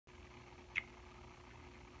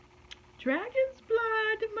Dragon's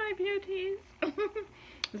blood, my beauties.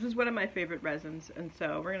 This is one of my favorite resins, and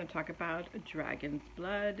so we're going to talk about dragon's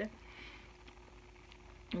blood.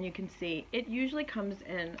 And you can see it usually comes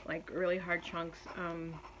in like really hard chunks.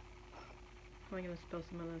 I'm going to spill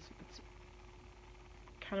some of this. It's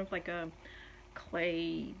kind of like a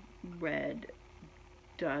clay red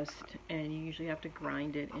dust, and you usually have to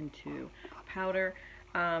grind it into powder.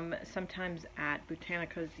 Sometimes at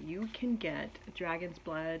Botanicas you can get dragon's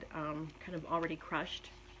blood kind of already crushed,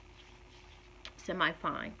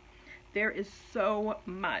 semi-fine. There is so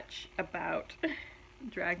much about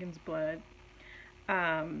dragon's blood.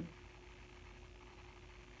 I'm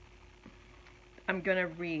gonna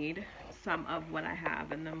read some of what I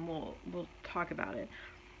have, and then we'll talk about it.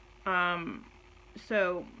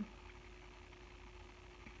 So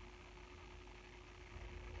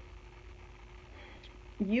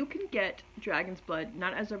you can get dragon's blood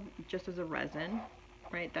not as just as a resin,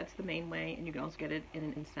 right? That's the main way, and you can also get it in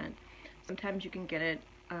an instant. Sometimes you can get it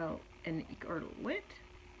in or lit.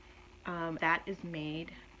 That is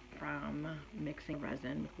made from mixing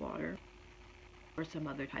resin with water or some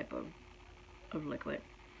other type of liquid.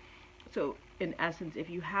 So in essence, if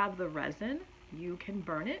you have the resin, you can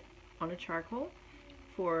burn it on a charcoal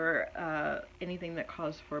for anything that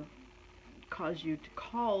calls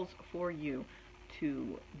for you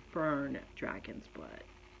to burn dragon's blood.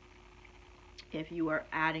 If you are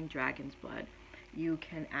adding dragon's blood, you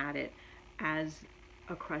can add it as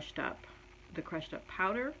the crushed up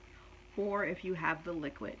powder, or if you have the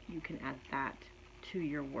liquid, you can add that to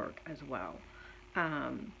your work as well.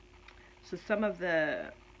 So some of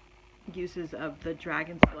the uses of the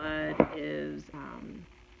dragon's blood is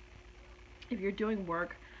if you're doing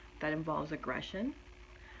work that involves aggression,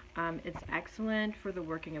 it's excellent for the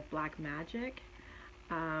working of black magic.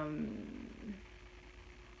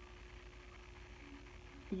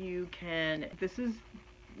 This is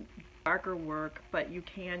darker work, but you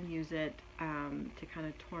can use it to kind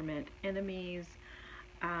of torment enemies,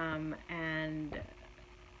 and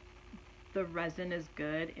the resin is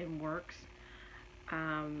good and works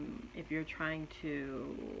if you're trying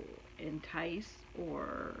to entice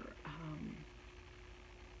or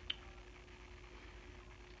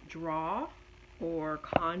draw or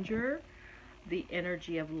conjure the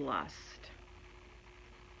energy of lust.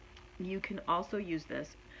 You can also use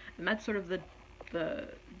this, and that's sort of the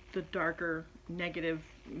darker negative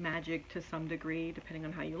magic to some degree, depending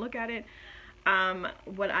on how you look at it.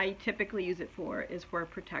 What I typically use it for is for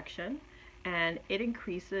protection, and it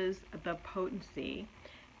increases the potency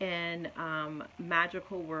in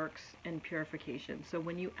magical works and purification. So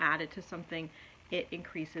when you add it to something, it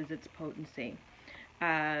increases its potency.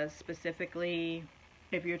 Specifically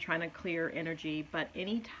if you're trying to clear energy, but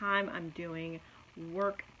anytime I'm doing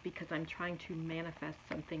work because I'm trying to manifest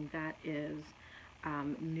something that is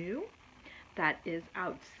new, that is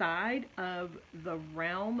outside of the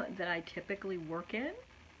realm that I typically work in,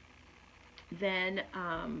 then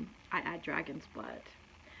I add dragon's blood.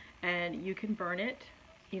 And you can burn it,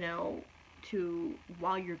 you know,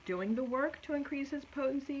 while you're doing the work to increase its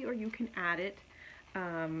potency, or you can add it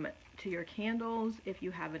to your candles if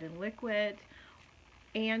you have it in liquid,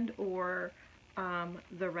 and or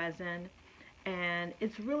the resin. And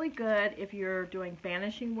it's really good if you're doing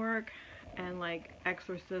banishing work and like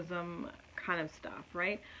exorcism kind of stuff,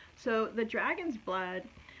 right? So the dragon's blood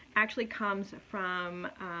actually comes from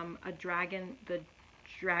the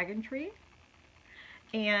dragon tree,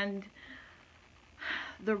 and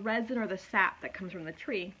the resin or the sap that comes from the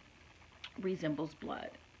tree resembles blood,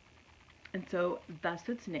 and so thus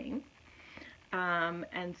its name.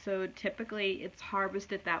 And so typically it's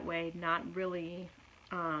harvested that way, not really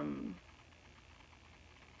from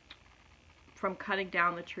cutting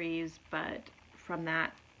down the trees, but from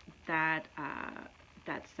that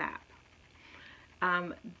sap.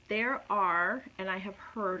 There are, and I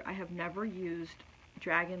have never used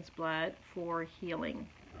dragon's blood for healing,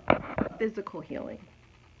 physical healing.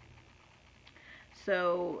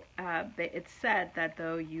 So it's said that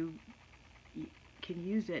though you can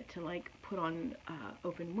use it to like put on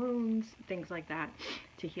open wounds, things like that,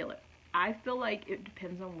 to heal it. I feel like it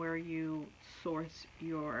depends on where you source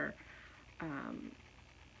your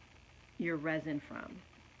resin from,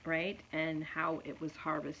 right? And how it was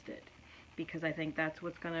harvested, because I think that's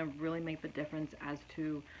what's going to really make the difference as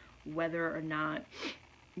to whether or not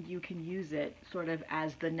you can use it sort of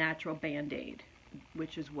as the natural band-aid,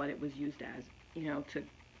 which is what it was used as, you know, to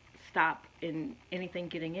stop anything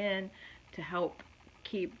getting in, to help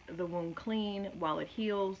keep the wound clean while it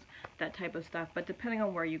heals, that type of stuff. But depending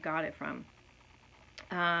on where you got it from,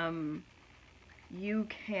 you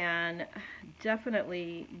can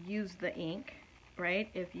definitely use the ink, right?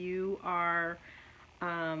 If you are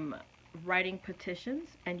writing petitions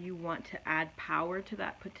and you want to add power to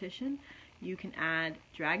that petition, you can add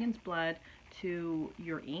dragon's blood to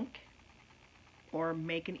your ink or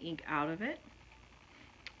make an ink out of it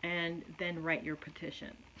and then write your petition.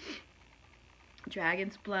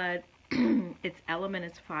 Dragon's blood, its element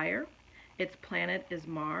is fire, its planet is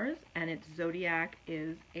Mars, and its zodiac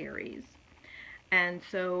is Aries. And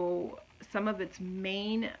so some of its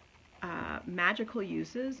main magical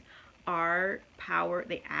uses are power.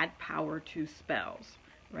 They add power to spells,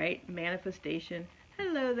 right? Manifestation.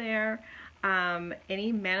 Hello there.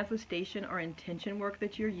 Any manifestation or intention work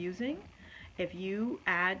that you're using, if you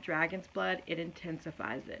add dragon's blood, it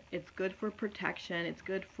intensifies it. It's good for protection. It's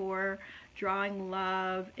good for drawing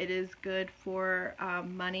love. It is good for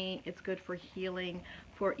money. It's good for healing,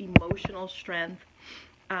 for emotional strength.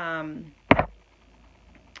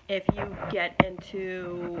 If you get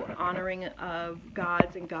into honoring of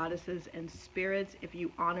gods and goddesses and spirits, if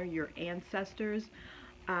you honor your ancestors,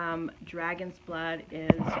 dragon's blood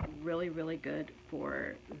is really, really good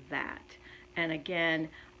for that. And again,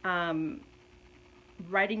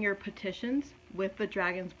 writing your petitions with the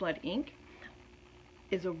dragon's blood ink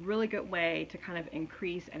is a really good way to kind of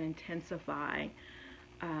increase and intensify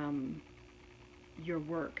your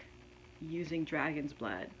work using dragon's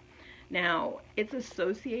blood. Now, it's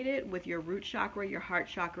associated with your root chakra, your heart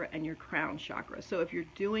chakra, and your crown chakra. So if you're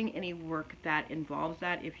doing any work that involves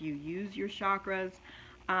that, if you use your chakras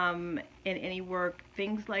in any work,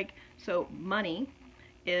 things like, so money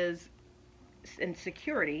is, and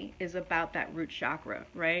security is about that root chakra,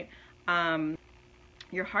 right?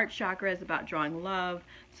 Your heart chakra is about drawing love.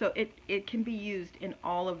 So it can be used in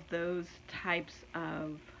all of those types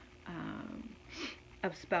of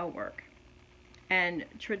spell work. And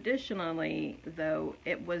traditionally, though,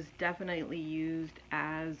 it was definitely used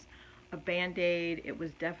as a band-aid. It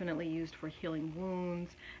was definitely used for healing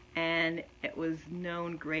wounds, and it was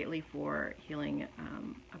known greatly for healing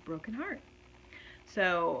a broken heart.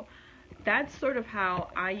 So that's sort of how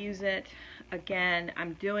I use it. Again,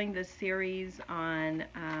 I'm doing this series on,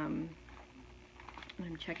 I'm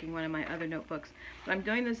checking one of my other notebooks, but I'm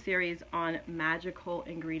doing this series on magical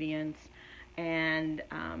ingredients. And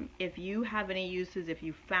if you have any uses, if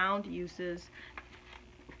you found uses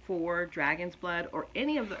for dragon's blood or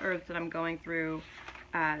any of the herbs that I'm going through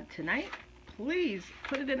tonight, please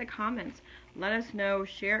put it in the comments. Let us know,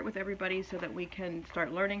 share it with everybody so that we can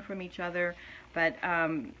start learning from each other. But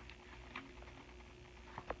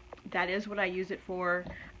that is what I use it for.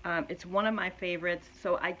 It's one of my favorites,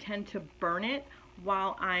 so I tend to burn it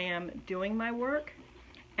while I am doing my work,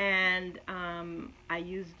 and I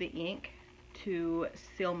use the ink to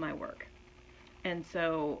seal my work. And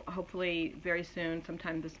so hopefully very soon,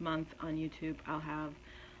 sometime this month on YouTube, I'll have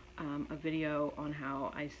a video on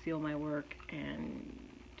how I seal my work, and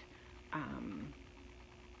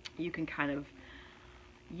you can kind of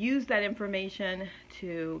use that information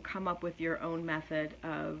to come up with your own method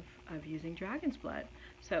of using dragon's blood.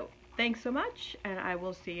 So thanks so much, and I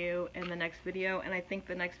will see you in the next video. And I think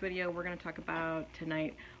the next video we're going to talk about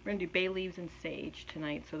tonight, we're going to do bay leaves and sage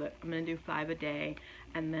tonight, so that I'm going to do 5 a day,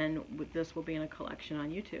 and then this will be in a collection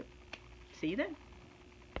on YouTube. See you then.